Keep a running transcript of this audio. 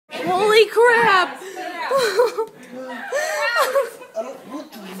Holy crap!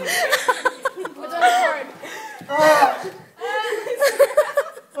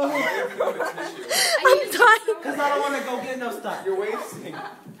 I'm dying. Because I don't want to go get no stuff. You're wasting.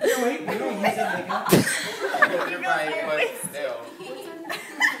 You're waiting. You don't use it, nigga. You're right, but still.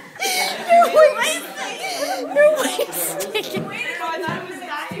 You're wasting. You're wasting.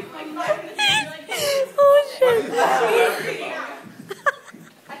 Oh shit.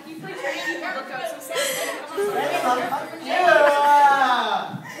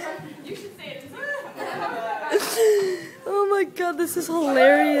 Oh my god, this is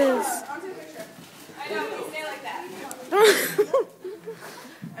hilarious.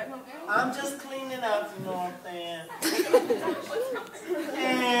 I'm just cleaning up, you know what I'm saying?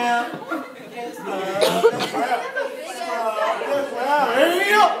 Yeah.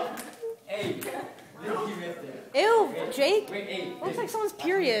 Ew, Jake. Looks like someone's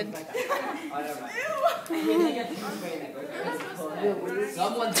period.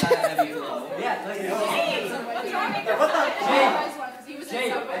 Someone's got to have you.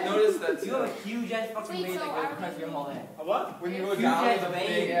 Jake, I noticed that you have a huge ass fucking vein that goes across your whole head. A what? When you go down, it's a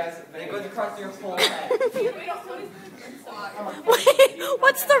big ass That goes across your whole head. Wait,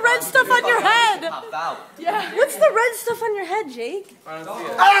 what's the red stuff on your head? Popped out. Yeah. What's the red stuff on your head, Jake? I don't see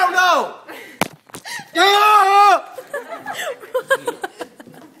it. I don't know!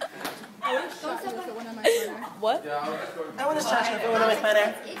 What? Yeah, I'll just go to I want to stretch it when I'm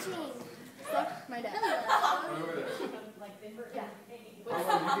better. It's me. Fuck my dad. over there.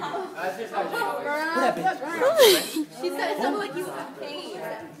 That's just how She said it sounded like you was in pain.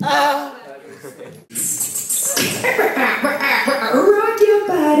 Rock your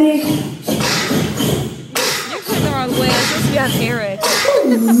body. You're going the wrong way. I'm supposed to be on Eric.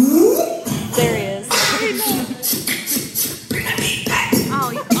 There he is. Oh,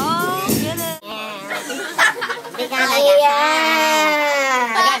 get it.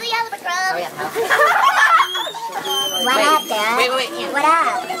 What up, Dad? Wait. What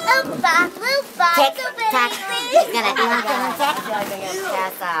up? Loofah, Tick, tack. He's gonna do one thing, tick.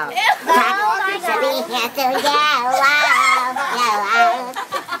 Pass out. Tack, should be here to yellow.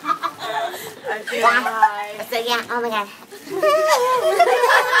 So yeah, oh my god.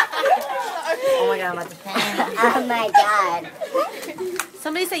 Oh my god, I'm about to faint. Oh my god.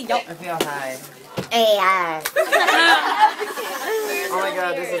 Somebody say yo. I feel high. AR. Oh my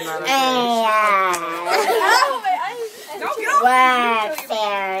god, this is not okay. What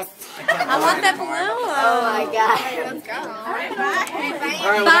stairs? I want that balloon. Oh my god. Let's go.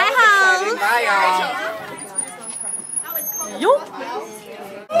 Bye, house. Bye, y'all. Yo.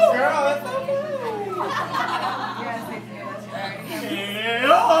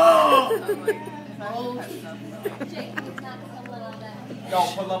 Yo,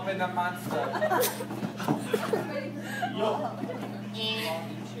 pull up in the monster.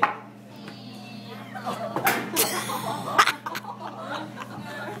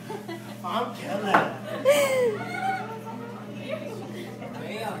 I'm killing.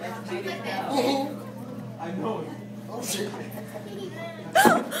 I know it.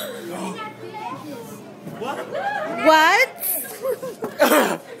 What? What?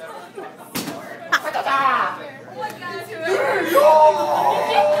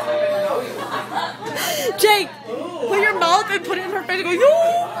 Jake, put your mouth and put it in her face and go,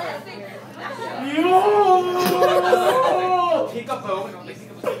 yo! Pick a bow and I'll make a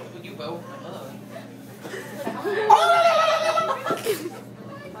bow with you, bow.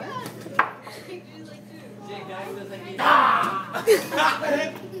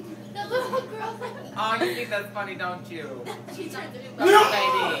 The little girl. Oh, you think that's funny, don't you? She turned to me. Don't you,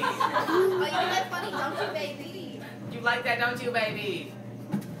 baby? Oh, you think that's funny, don't you, baby? You like that, don't you, baby?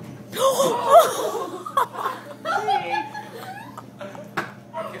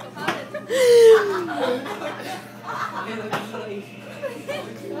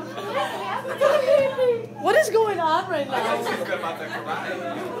 What is going on right I now? guess she's good about the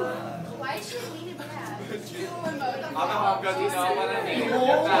karate. Why is she leaning back? I'm the home because you know what I mean.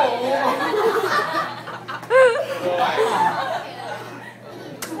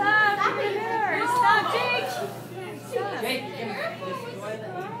 Stop her! Stop, Jake! Jake,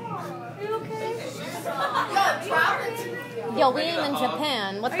 Yo, drop it. Yo, we ain't in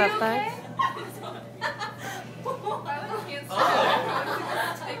Japan. What the fuck?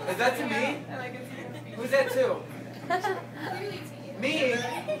 Is that to me? Who's that to? Me?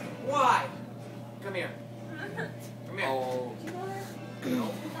 Why? Come here. Come here. oh.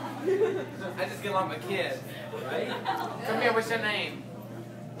 No. I just get along with kids, right? Come here, what's your name?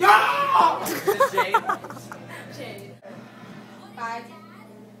 Is it Jade? Jade. 5.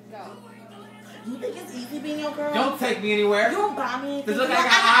 You think it's easy being your girl? Don't take me anywhere. You don't buy me. Does it look like I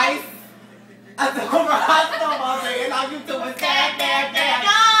got eyes? I said, oh my God, and all you do is dab.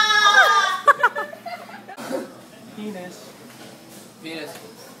 Penis. Penis.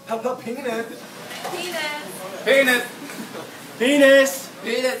 How about penis? Penis. Penis. Penis.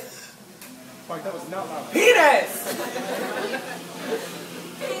 Penis. Fuck, that was not loud. Penis!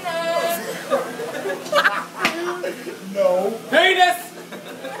 No. Penis.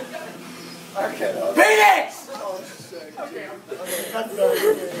 Okay. Penis.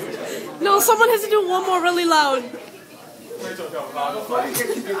 No, someone has to do one more really loud. Rachel, go.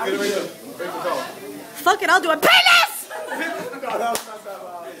 Rachel, go. Fuck it, I'll do it. Penis! No, that was not that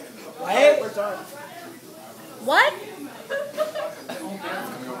loud. What? We're done. What?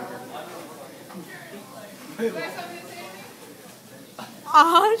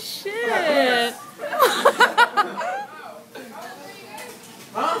 Oh shit.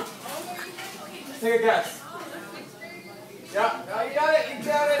 Huh? Take a guess. Yeah. No, you got it. You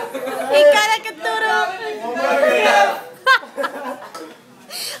got it.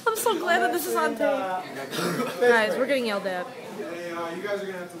 I'm so glad that this is on tape. Guys, we're getting yelled at. Hey, you guys are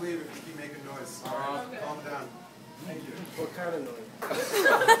gonna have to leave if you keep making noise. Calm down. Thank you. What kind of noise?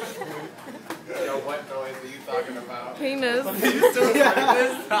 Yo, what noise are you talking about? Penis.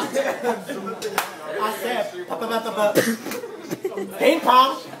 I said, ping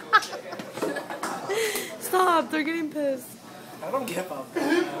pong. Stop, they're getting pissed. I don't give a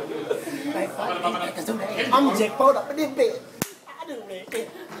I'm Jake Bolt up in this bed. I do that.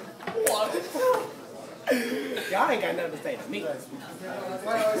 What? Y'all ain't got nothing to say to me.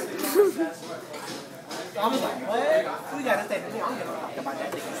 I was like, what? We got to say to me. I don't give a fuck about that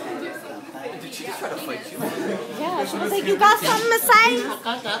nigga. Did she just try to fight you? Yeah, she was like, you got something to say?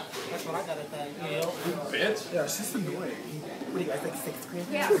 That's what I got to say. Bitch. Yeah, she's annoying. What do you guys think, 6th grade?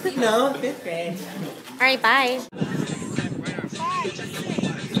 Yeah. No, 5th grade. Alright, bye.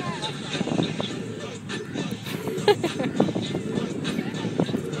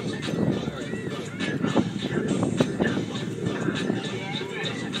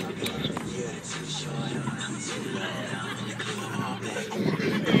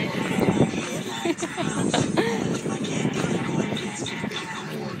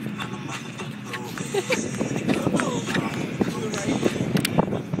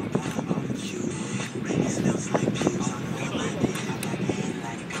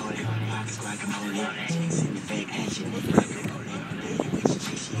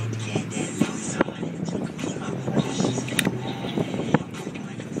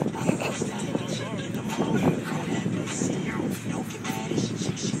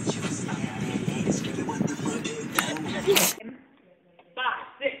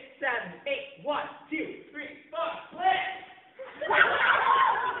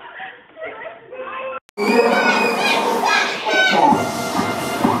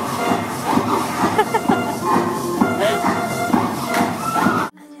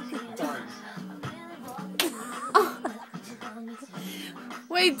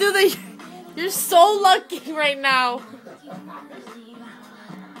 Wait, you're so lucky right now.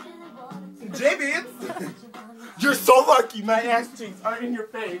 JB, you're so lucky my ass cheeks are in your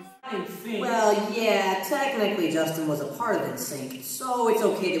face. Well, yeah, technically Justin was a part of NSYNC, so it's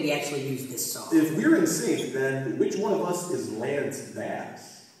okay that we actually use this song. If we're in sync, then which one of us is Lance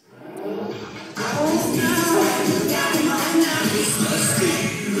Bass?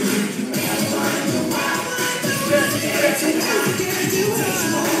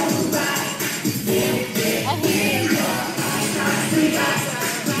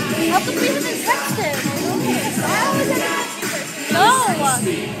 How come we haven't texted? No!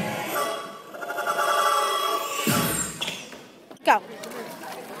 Go.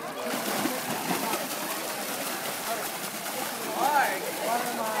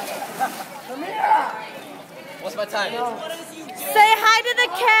 What's my time? Say hi to the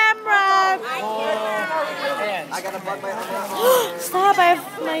camera! I gotta plug my phone. Stop, I have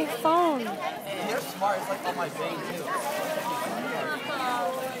my phone. You're smart. It's like on my vein, too.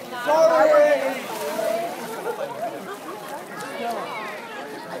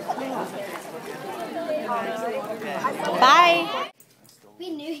 Bye. We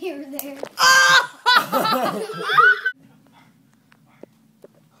knew you were there.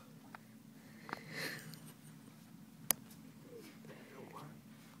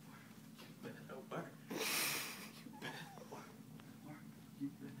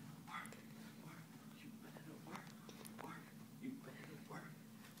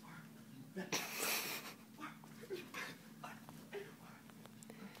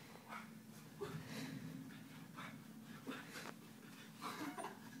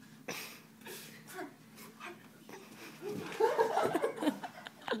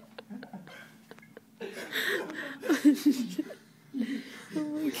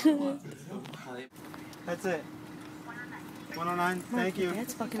 That's it. 109. Thank you.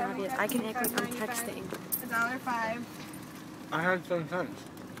 That's fucking obvious. I can act like I'm texting. $1.05. I had 10 cents.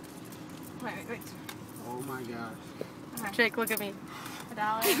 Wait. Oh my gosh. Jake, look at me.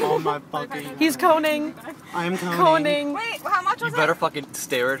 $1. Oh my fucking. He's coning. I am coning. Coning. Wait, how much was You better fucking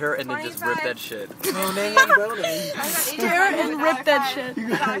stare at her and then just rip that shit. Coning and boning. Stare and rip that shit. You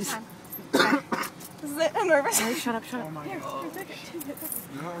guys. Is it? I'm nervous. Hey, shut up. Oh my god.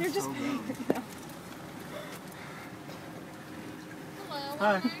 No, You're just. so bad.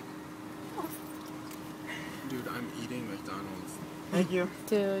 Hi. Dude, I'm eating McDonald's. Thank you.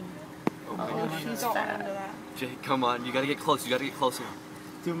 Dude. Oh, she's fat. Jake, come on. You gotta get close. You gotta get closer.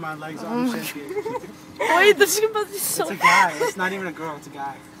 Dude, my legs are shaky. Wait, this is about to be so. It's a guy. It's not even a girl. It's a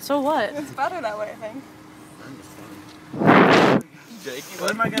guy. So what? It's better that way, I think. Jake, What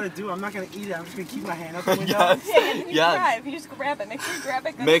am I gonna do? I'm not gonna eat it. I'm just gonna keep my hand out the window. Yes. Yes. Drive. You just grab it. Make sure you grab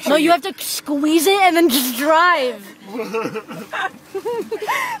it. Make sure No, you have to squeeze it and then just drive.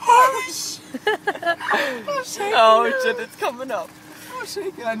 Oh shit, it's coming up. Oh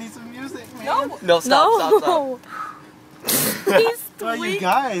shit, I need some music, man. No, stop. He's Oh, you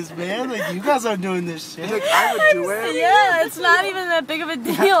guys, man. Like, you guys are doing this shit. Like, I would do it. Yeah, it's not even that big of a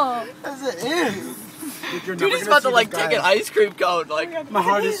deal. Yes, it is. Dude, he's about to like take an ice cream cone. Like My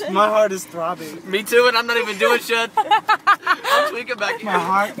heart is throbbing. me too, and I'm not even doing shit. I'm tweaking back here. My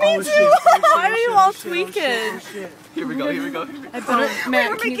heart. Oh shit. Why are you all tweaking? Here we go. I better.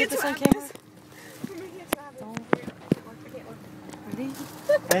 Matt, can you get this on camera? Ready?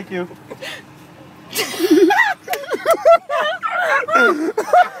 Thank you.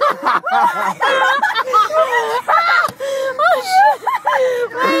 Oh shit!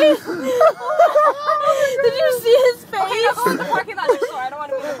 Wait. Did you see his face? Okay, go in the parking lot next door. I don't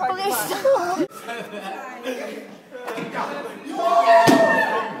want to be in the parking lot.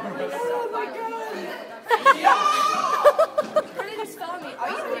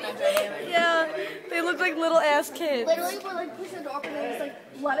 Yeah, they look like little ass kids. Literally, we're like push the door open and just like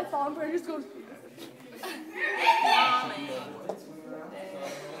let it fall, and Brady just goes.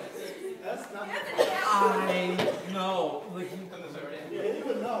 I know.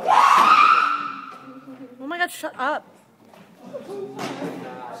 Oh my god, shut up.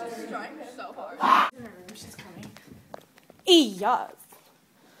 She's trying so hard. She's coming. Yes.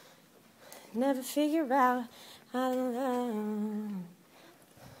 Never figure out how to love.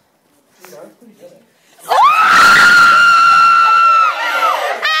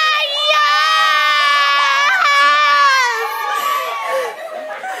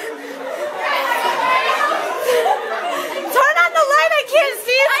 Turn on the light, I can't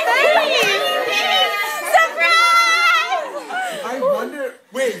see his face! Surprise! I wonder.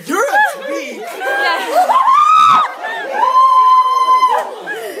 Wait, you're a tweak.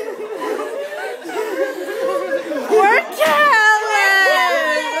 We're Kellen!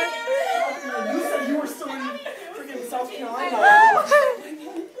 You said you were still in freaking South Carolina.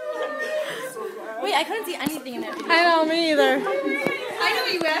 Wait, I couldn't see anything in that video. I know, me either. I know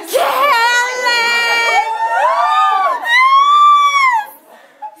you asked.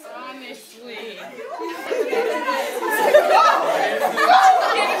 Honestly.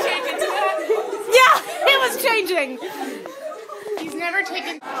 Yeah, it was changing. He's never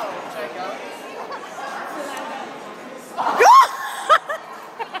taken.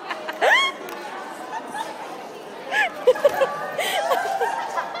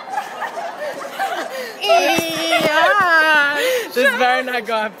 Yeah. This better not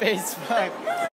go on Facebook.